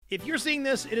If you're seeing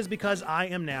this, it is because I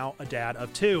am now a dad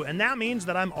of 2, and that means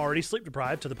that I'm already sleep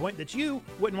deprived to the point that you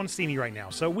wouldn't want to see me right now.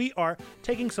 So we are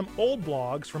taking some old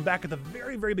blogs from back at the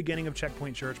very, very beginning of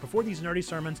Checkpoint Church, before these nerdy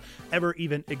sermons ever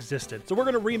even existed. So we're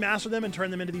going to remaster them and turn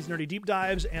them into these nerdy deep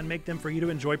dives and make them for you to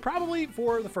enjoy, probably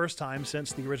for the first time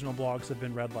since the original blogs have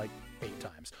been read like 8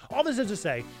 times. All this is to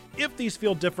say, if these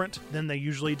feel different than they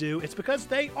usually do, it's because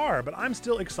they are, but I'm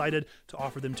still excited to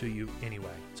offer them to you anyway.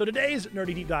 So today's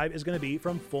nerdy deep dive is going to be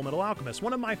from Full Metal Alchemist,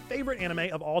 one of my favorite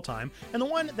anime of all time, and the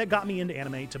one that got me into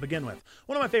anime to begin with.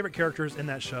 One of my favorite characters in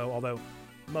that show, although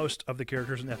most of the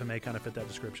characters in FMA kind of fit that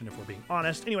description if we're being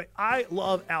honest. Anyway, I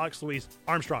love Alex Louis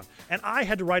Armstrong, and I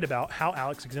had to write about how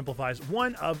Alex exemplifies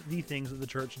one of the things that the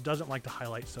church doesn't like to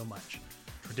highlight so much: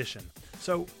 tradition.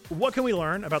 So what can we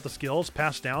learn about the skills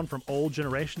passed down from old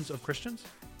generations of Christians?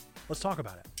 Let's talk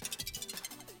about it.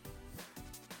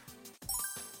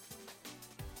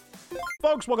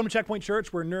 Folks, welcome to Checkpoint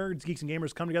Church, where nerds, geeks, and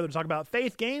gamers come together to talk about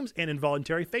faith, games, and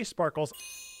involuntary face sparkles.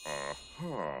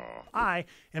 I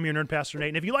am your nerd pastor, Nate,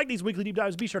 and if you like these weekly deep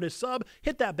dives, be sure to sub,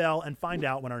 hit that bell, and find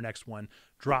out when our next one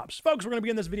drops. Folks, we're going to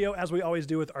begin this video as we always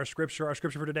do with our scripture. Our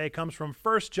scripture for today comes from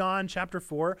 1 John chapter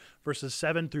 4, verses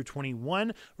 7 through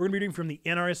 21. We're going to be reading from the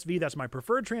NRSV. That's my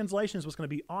preferred translation, is what's going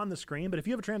to be on the screen, but if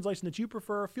you have a translation that you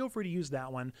prefer, feel free to use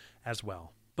that one as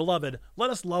well. Beloved, let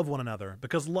us love one another,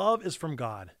 because love is from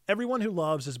God. Everyone who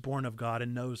loves is born of God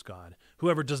and knows God.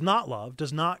 Whoever does not love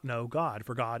does not know God,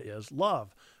 for God is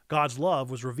love. God's love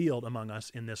was revealed among us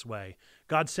in this way.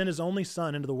 God sent his only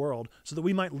Son into the world so that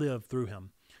we might live through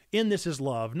him. In this is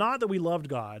love, not that we loved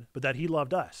God, but that he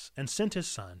loved us and sent his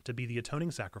Son to be the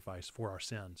atoning sacrifice for our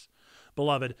sins.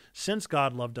 Beloved, since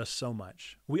God loved us so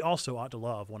much, we also ought to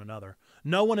love one another.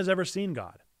 No one has ever seen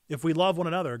God. If we love one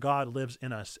another, God lives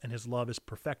in us, and his love is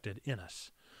perfected in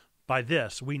us. By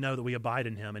this we know that we abide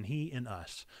in him and he in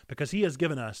us, because he has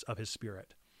given us of his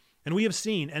Spirit. And we have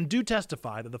seen and do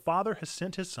testify that the Father has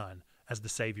sent his Son as the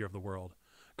Savior of the world.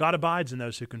 God abides in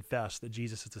those who confess that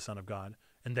Jesus is the Son of God,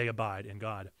 and they abide in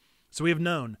God. So we have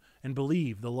known and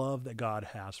believed the love that God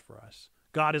has for us.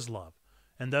 God is love,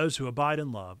 and those who abide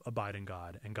in love abide in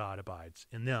God, and God abides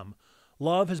in them.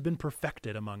 Love has been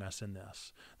perfected among us in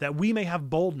this, that we may have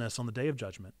boldness on the day of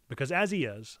judgment, because as he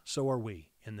is, so are we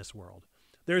in this world.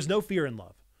 There is no fear in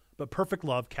love, but perfect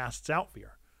love casts out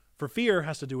fear. For fear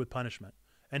has to do with punishment,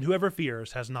 and whoever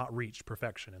fears has not reached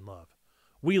perfection in love.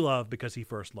 We love because he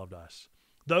first loved us.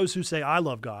 Those who say, I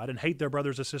love God, and hate their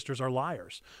brothers or sisters are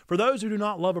liars. For those who do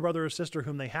not love a brother or sister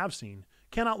whom they have seen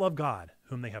cannot love God,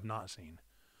 whom they have not seen.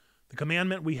 The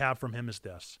commandment we have from him is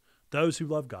this: those who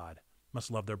love God must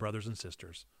love their brothers and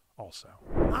sisters also.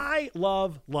 I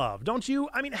love love, don't you?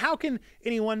 I mean, how can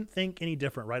anyone think any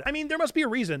different, right? I mean, there must be a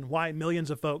reason why millions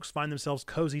of folks find themselves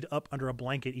cozied up under a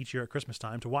blanket each year at Christmas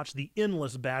time to watch the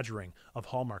endless badgering of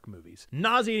Hallmark movies.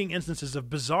 Nauseating instances of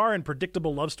bizarre and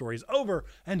predictable love stories over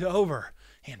and over,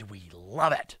 and we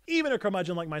love it. Even a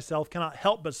curmudgeon like myself cannot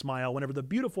help but smile whenever the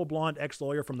beautiful blonde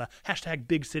ex-lawyer from the hashtag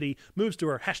big city moves to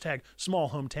her hashtag small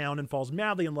hometown and falls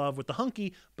madly in love with the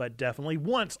hunky, but definitely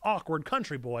once awkward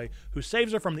country boy who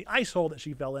saves her from the ice hole that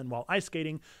she fell in while ice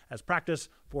skating as practice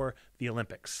for the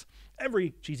Olympics.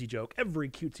 Every cheesy joke, every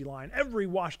cutesy line, every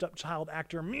washed-up child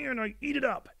actor, man, I eat it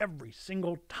up every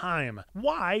single time.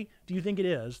 Why do you think it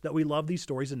is that we love these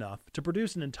stories enough to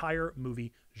produce an entire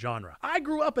movie genre? I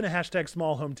grew up in a hashtag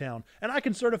small hometown, and I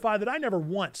can certify that I never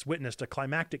once witnessed a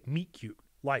climactic meet-cute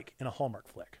like in a Hallmark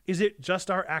flick. Is it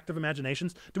just our active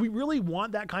imaginations? Do we really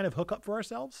want that kind of hookup for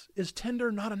ourselves? Is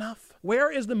Tinder not enough?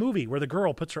 Where is the movie where the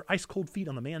girl puts her ice-cold feet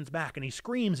on the man's back and he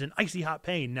screams in icy hot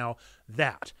pain? Now,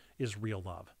 that is real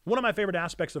love. One of my favorite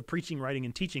aspects of preaching, writing,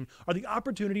 and teaching are the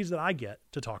opportunities that I get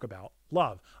to talk about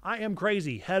love. I am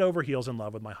crazy, head over heels in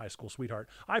love with my high school sweetheart.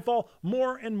 I fall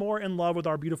more and more in love with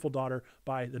our beautiful daughter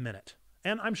by the minute.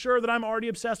 And I'm sure that I'm already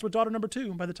obsessed with daughter number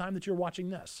 2 by the time that you're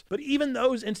watching this. But even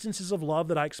those instances of love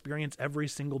that I experience every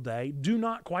single day do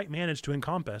not quite manage to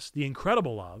encompass the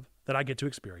incredible love that I get to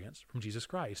experience from Jesus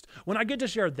Christ. When I get to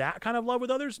share that kind of love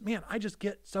with others, man, I just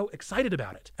get so excited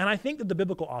about it. And I think that the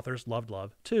biblical authors loved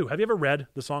love too. Have you ever read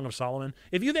the Song of Solomon?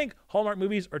 If you think Hallmark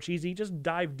movies are cheesy, just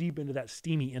dive deep into that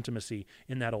steamy intimacy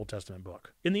in that Old Testament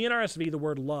book. In the NRSV, the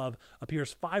word love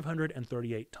appears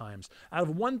 538 times. Out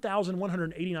of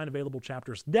 1,189 available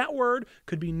chapters, that word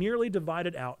could be nearly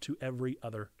divided out to every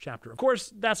other chapter. Of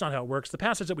course, that's not how it works. The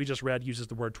passage that we just read uses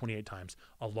the word 28 times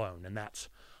alone, and that's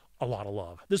a lot of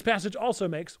love. This passage also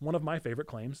makes one of my favorite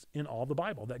claims in all the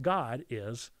Bible, that God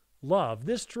is love.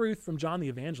 This truth from John the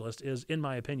Evangelist is, in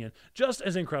my opinion, just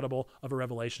as incredible of a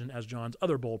revelation as John's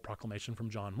other bold proclamation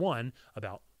from John 1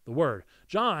 about the word.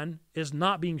 John is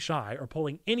not being shy or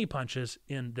pulling any punches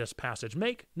in this passage.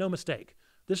 Make no mistake.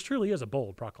 This truly is a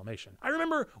bold proclamation. I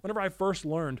remember whenever I first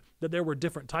learned that there were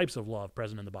different types of love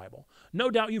present in the Bible. No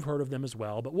doubt you've heard of them as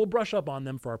well, but we'll brush up on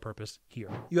them for our purpose here.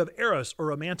 You have eros, or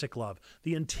romantic love,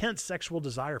 the intense sexual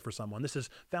desire for someone. This is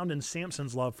found in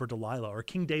Samson's love for Delilah, or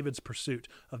King David's pursuit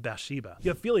of Bathsheba. You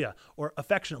have philia, or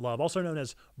affectionate love, also known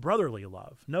as brotherly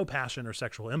love. No passion or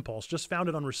sexual impulse, just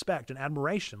founded on respect and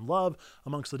admiration, love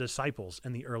amongst the disciples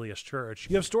in the earliest church.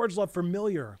 You have storge love,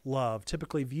 familiar love,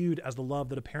 typically viewed as the love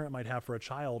that a parent might have for a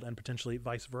child, and potentially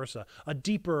vice versa. A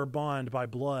deeper bond by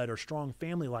blood or strong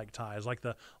family-like ties, like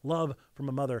the love from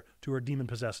a mother to her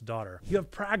demon-possessed daughter. You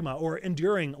have pragma, or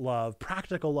enduring love,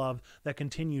 practical love that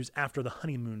continues after the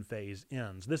honeymoon phase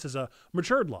ends. This is a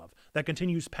matured love that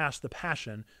continues past the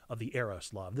passion of the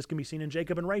eros love. This can be seen in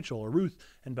Jacob and Rachel, or Ruth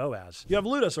and Boaz. You have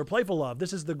ludus, or playful love.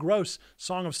 This is the gross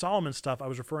Song of Solomon stuff I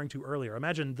was referring to earlier.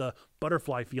 Imagine the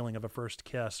butterfly feeling of a first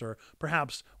kiss, or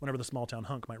perhaps whenever the small-town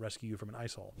hunk might rescue you from an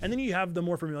ice hole. And then you have the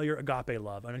more familiar agape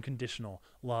love, an unconditional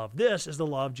love. This is the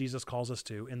love Jesus calls us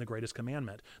to in the greatest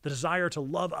commandment. The desire to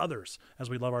love others as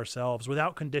we love ourselves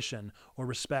without condition or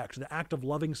respect. The act of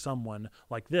loving someone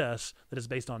like this that is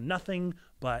based on nothing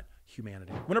but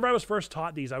humanity. Whenever I was first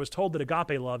taught these, I was told that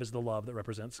agape love is the love that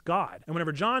represents God. And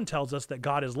whenever John tells us that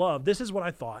God is love, this is what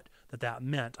I thought that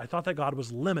meant. I thought that God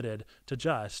was limited to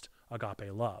just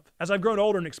agape love. As I've grown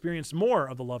older and experienced more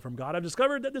of the love from God, I've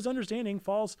discovered that this understanding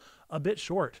falls a bit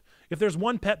short. If there's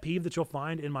one pet peeve that you'll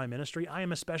find in my ministry, I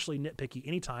am especially nitpicky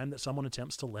anytime that someone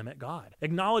attempts to limit God.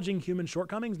 Acknowledging human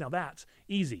shortcomings, now that's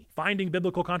easy. Finding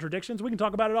biblical contradictions, we can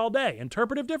talk about it all day.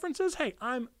 Interpretive differences, hey,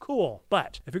 I'm cool.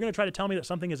 But if you're going to try to tell me that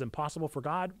something is impossible for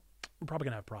God, we're probably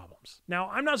going to have problems. Now,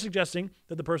 I'm not suggesting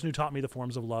that the person who taught me the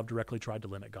forms of love directly tried to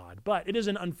limit God, but it is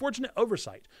an unfortunate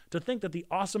oversight to think that the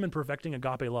awesome and perfecting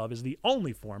agape love is the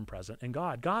only form present in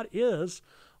God. God is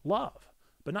love,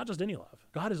 but not just any love.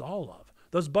 God is all love.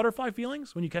 Those butterfly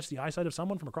feelings when you catch the eyesight of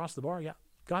someone from across the bar, yeah,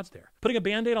 God's there. Putting a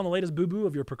Band-Aid on the latest boo-boo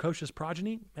of your precocious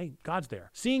progeny, hey, God's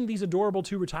there. Seeing these adorable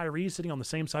two retirees sitting on the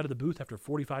same side of the booth after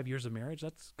 45 years of marriage,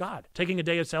 that's God. Taking a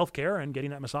day of self-care and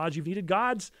getting that massage you've needed,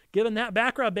 God's given that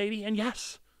back rub, baby. And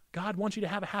yes, God wants you to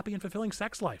have a happy and fulfilling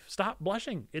sex life. Stop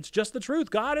blushing. It's just the truth.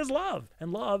 God is love,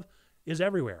 and love is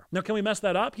everywhere. Now, can we mess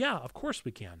that up? Yeah, of course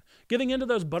we can. Giving into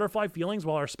those butterfly feelings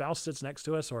while our spouse sits next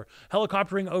to us, or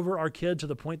helicoptering over our kid to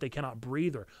the point they cannot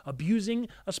breathe, or abusing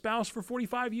a spouse for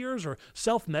 45 years, or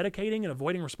self-medicating and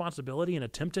avoiding responsibility in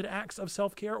attempted acts of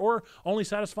self-care, or only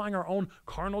satisfying our own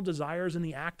carnal desires in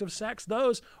the act of sex,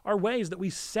 those are ways that we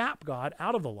sap God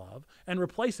out of the love and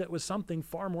replace it with something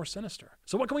far more sinister.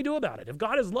 So what can we do about it? If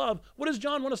God is love, what does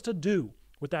John want us to do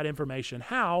with that information?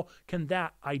 How can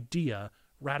that idea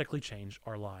radically change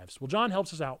our lives? Well, John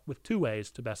helps us out with two ways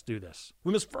to best do this.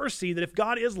 We must first see that if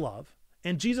God is love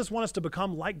and Jesus wants us to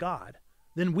become like God,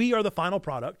 then we are the final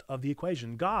product of the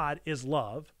equation. God is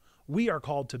love. We are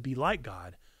called to be like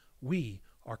God. We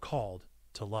are called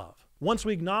to love. Once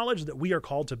we acknowledge that we are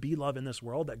called to be love in this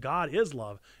world, that God is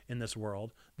love in this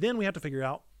world, then we have to figure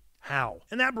out how.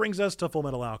 And that brings us to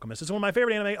Fullmetal Alchemist. It's one of my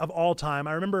favorite anime of all time.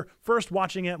 I remember first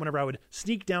watching it whenever I would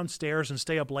sneak downstairs and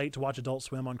stay up late to watch Adult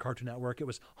Swim on Cartoon Network. It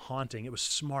was haunting. It was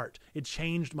smart. It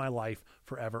changed my life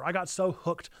forever. I got so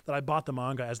hooked that I bought the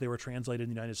manga as they were translated in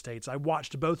the United States. I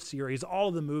watched both series, all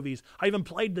of the movies. I even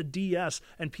played the DS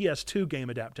and PS2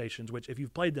 game adaptations, which if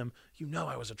you've played them, you know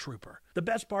I was a trooper. The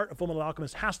best part of Fullmetal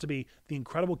Alchemist has to be the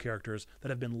incredible characters that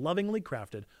have been lovingly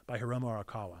crafted by Hiromu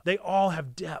Arakawa. They all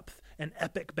have depth and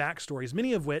epic backstories,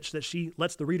 many of which that she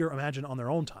lets the reader imagine on their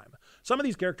own time. Some of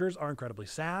these characters are incredibly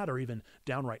sad or even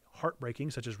downright heartbreaking,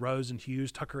 such as Rose and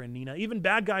Hughes, Tucker and Nina. Even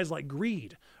bad guys like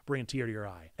Greed bring a tear to your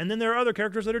eye. And then there are other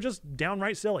characters that are just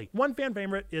downright silly. One fan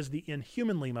favorite is the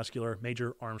inhumanly muscular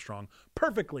Major Armstrong,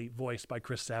 perfectly voiced by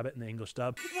Chris Sabat in the English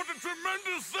dub. What a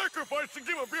tremendous sacrifice to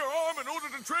give up your arm in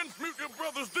order to transmute your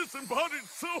brother's disembodied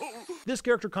soul! This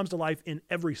character comes to life in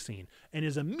every scene and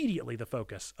is immediately the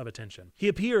focus of attention. He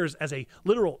appears as a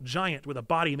literal giant with a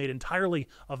body made entirely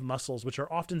of muscles, which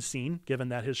are often seen, given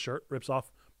that his shirt rips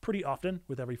off pretty often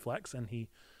with every flex, and he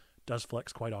does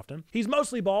flex quite often. He's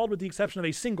mostly bald with the exception of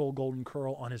a single golden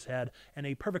curl on his head and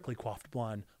a perfectly coiffed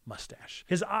blonde mustache.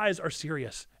 His eyes are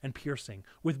serious and piercing,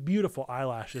 with beautiful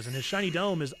eyelashes, and his shiny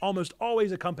dome is almost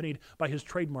always accompanied by his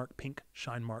trademark pink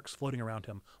shine marks floating around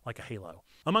him like a halo.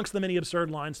 Amongst the many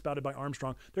absurd lines spouted by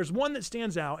Armstrong, there's one that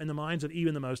stands out in the minds of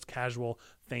even the most casual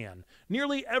fan.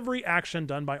 Nearly every action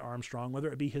done by Armstrong,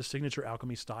 whether it be his signature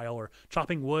alchemy style, or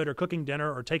chopping wood, or cooking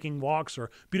dinner, or taking walks,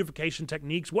 or beautification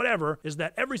techniques, whatever, is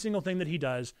that every single thing that he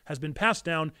does has been passed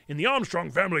down in the Armstrong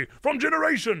family from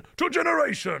generation to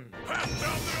generation. Pass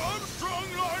down the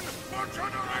Armstrong line for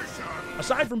generations!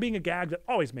 Aside from being a gag that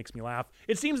always makes me laugh,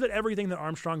 it seems that everything that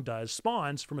Armstrong does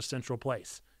spawns from a central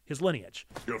place: his lineage.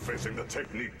 You're facing the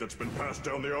technique that's been passed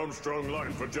down the Armstrong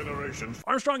line for generations.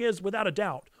 Armstrong is, without a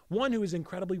doubt, one who is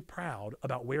incredibly proud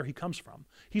about where he comes from.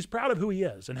 He's proud of who he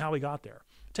is and how he got there.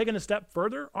 Taken a step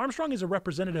further, Armstrong is a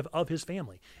representative of his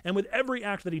family, and with every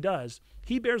act that he does,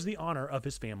 he bears the honor of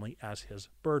his family as his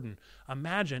burden.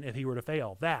 Imagine if he were to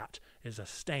fail. That is a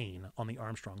stain on the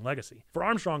Armstrong legacy. For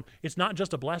Armstrong, it's not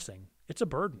just a blessing, it's a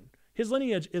burden. His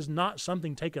lineage is not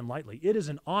something taken lightly. It is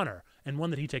an honor, and one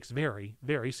that he takes very,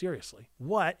 very seriously.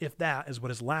 What if that is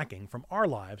what is lacking from our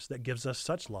lives that gives us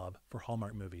such love for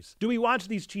Hallmark movies? Do we watch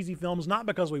these cheesy films not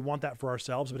because we want that for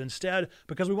ourselves, but instead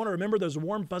because we want to remember those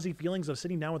warm, fuzzy feelings of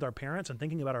sitting down with our parents and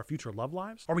thinking about our future love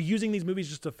lives? Are we using these movies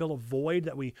just to fill a void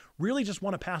that we really just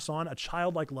want to pass on, a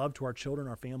childlike love to our children,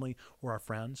 our family, or our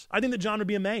friends? I think that John would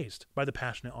be amazed by the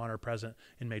passionate honor present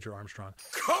in Major Armstrong.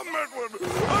 Come, Edward!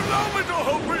 Allow me to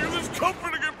offer you this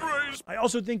comforting embrace! I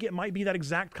also think it might be that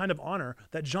exact kind of honor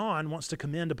that John wants to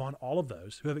commend upon all of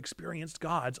those who have experienced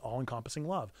God's all-encompassing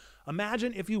love.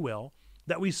 Imagine, if you will,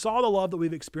 that we saw the love that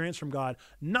we've experienced from God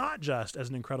not just as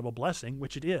an incredible blessing,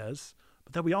 which it is,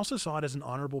 but that we also saw it as an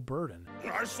honorable burden.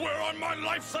 I swear on my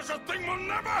life such a thing will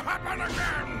never happen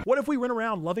again! What if we went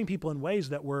around loving people in ways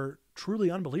that were truly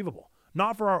unbelievable?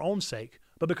 Not for our own sake,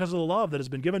 but because of the love that has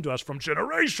been given to us from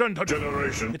generation to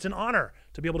generation. It's an honor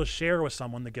to be able to share with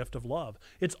someone the gift of love.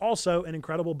 It's also an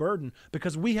incredible burden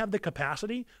because we have the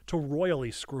capacity to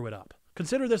royally screw it up.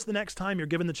 Consider this the next time you're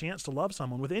given the chance to love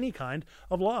someone with any kind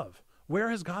of love. Where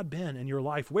has God been in your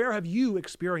life? Where have you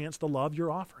experienced the love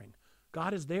you're offering?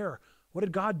 God is there. What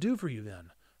did God do for you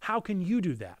then? How can you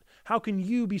do that? How can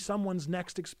you be someone's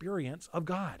next experience of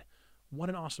God? What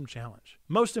an awesome challenge.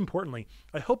 Most importantly,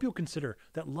 I hope you'll consider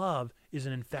that love is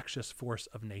an infectious force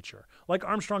of nature. Like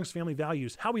Armstrong's family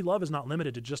values, how we love is not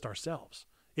limited to just ourselves.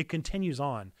 It continues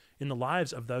on in the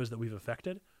lives of those that we've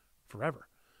affected forever.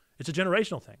 It's a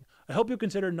generational thing. I hope you'll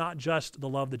consider not just the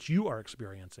love that you are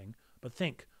experiencing, but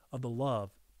think of the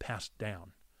love passed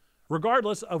down.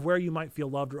 Regardless of where you might feel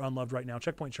loved or unloved right now,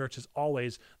 Checkpoint Church is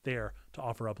always there to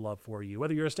offer up love for you.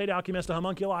 Whether you're a state alchemist, a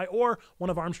homunculi, or one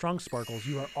of Armstrong's sparkles,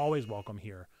 you are always welcome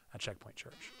here at Checkpoint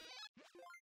Church.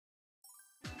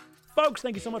 Folks,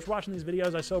 thank you so much for watching these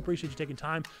videos. I so appreciate you taking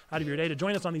time out of your day to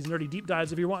join us on these nerdy deep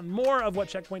dives. If you're wanting more of what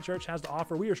Checkpoint Church has to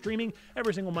offer, we are streaming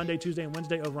every single Monday, Tuesday, and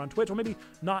Wednesday over on Twitch. Or maybe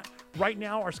not right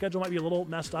now. Our schedule might be a little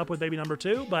messed up with baby number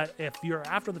 2, but if you're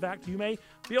after the fact, you may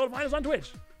be able to find us on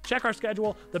Twitch. Check our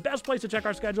schedule. The best place to check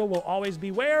our schedule will always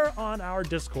be where? On our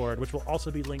Discord, which will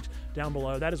also be linked down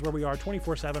below. That is where we are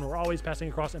 24/7. We're always passing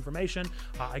across information.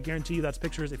 I guarantee you that's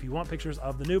pictures. If you want pictures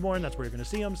of the newborn, that's where you're going to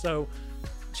see them. So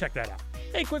check that out.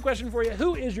 Hey, quick question for you.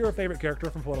 Who is your favorite character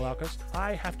from Fullmetal Alchemist?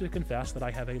 I have to confess that I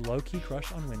have a low-key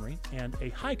crush on Winry and a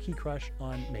high-key crush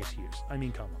on Mace Hughes. I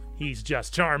mean, come on. He's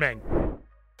just charming.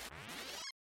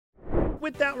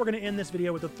 With that, we're going to end this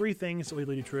video with the 3 things that we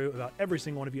believe to be true about every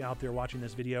single one of you out there watching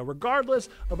this video, regardless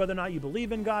of whether or not you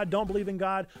believe in God, don't believe in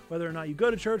God, whether or not you go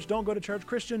to church, don't go to church,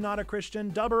 Christian, not a Christian,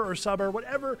 dubber or subber,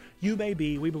 whatever you may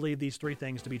be, we believe these 3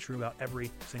 things to be true about every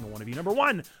single one of you. Number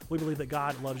 1, we believe that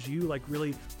God loves you, like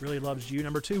really, really loves you.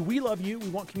 Number 2, we love you. We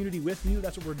want community with you.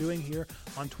 That's what we're doing here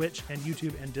on Twitch and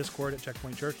YouTube and Discord at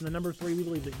Checkpoint Church. And then number 3, we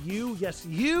believe that you, yes,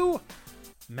 you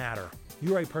matter.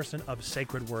 You are a person of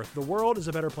sacred worth. The world is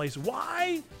a better place.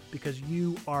 Why? Because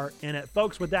you are in it.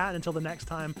 Folks, with that, until the next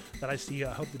time that I see you,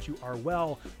 I hope that you are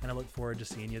well, and I look forward to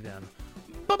seeing you then.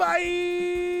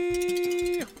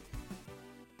 Bye-bye!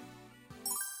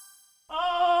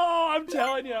 Oh, I'm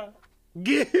telling you.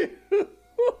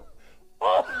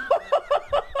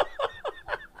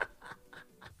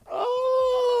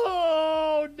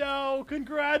 Oh, no.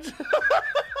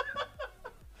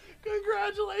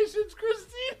 Congratulations,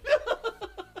 Christina.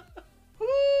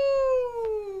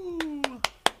 Ooh.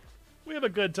 We have a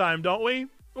good time, don't we?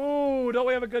 Ooh, don't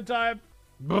we have a good time?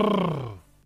 Brrr.